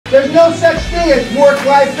There's no such thing as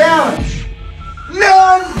work-life balance.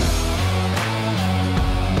 None!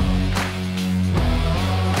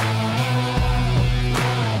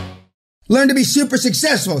 Learn to be super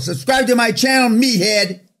successful. Subscribe to my channel,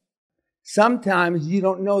 Meathead. Sometimes you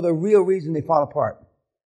don't know the real reason they fall apart.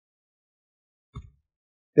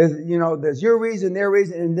 There's your reason, their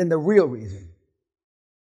reason, and then the real reason.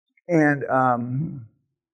 And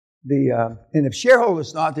if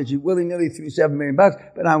shareholders thought that you willy-nilly threw $7 million,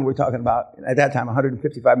 but now we're talking about, at that time, a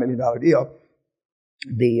 $155 million deal,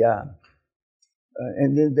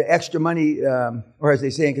 and then the extra money, or as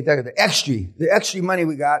they say in Kentucky, the extra money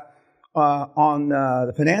we got on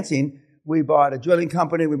the financing, we bought a drilling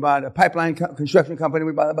company, we bought a pipeline construction company,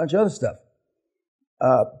 we bought a bunch of other stuff.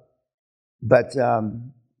 But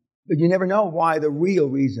you never know why the real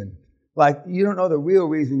reason. Like, you don't know the real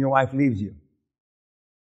reason your wife leaves you.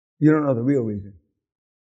 You don't know the real reason.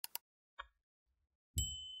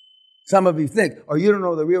 Some of you think, or you don't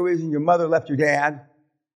know the real reason your mother left your dad.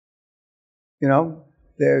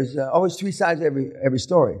 There's always three sides to every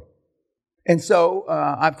story. And so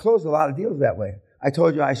I've closed a lot of deals that way. I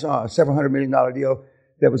told you I saw a several $100 million deal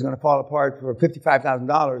that was going to fall apart for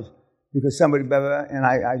 $55,000 because somebody, and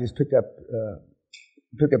I just picked up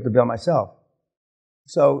the bill myself.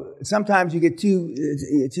 So sometimes you get too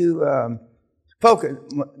focused.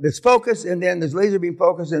 There's focus, and then there's laser beam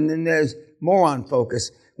focus, and then there's moron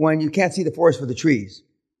focus when you can't see the forest for the trees.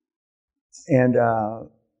 And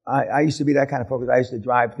I used to be that kind of focus. I used to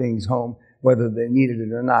drive things home whether they needed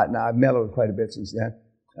it or not. Now I've mellowed quite a bit since then,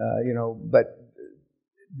 but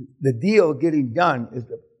the deal getting done is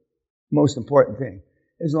the most important thing,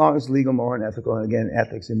 as long as legal, moral, and ethical, and again,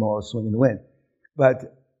 ethics and morals swing in the wind.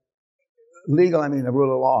 But legal, I mean the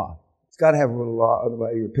rule of law. It's got to have a rule of law,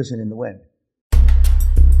 otherwise you're pissing in the wind.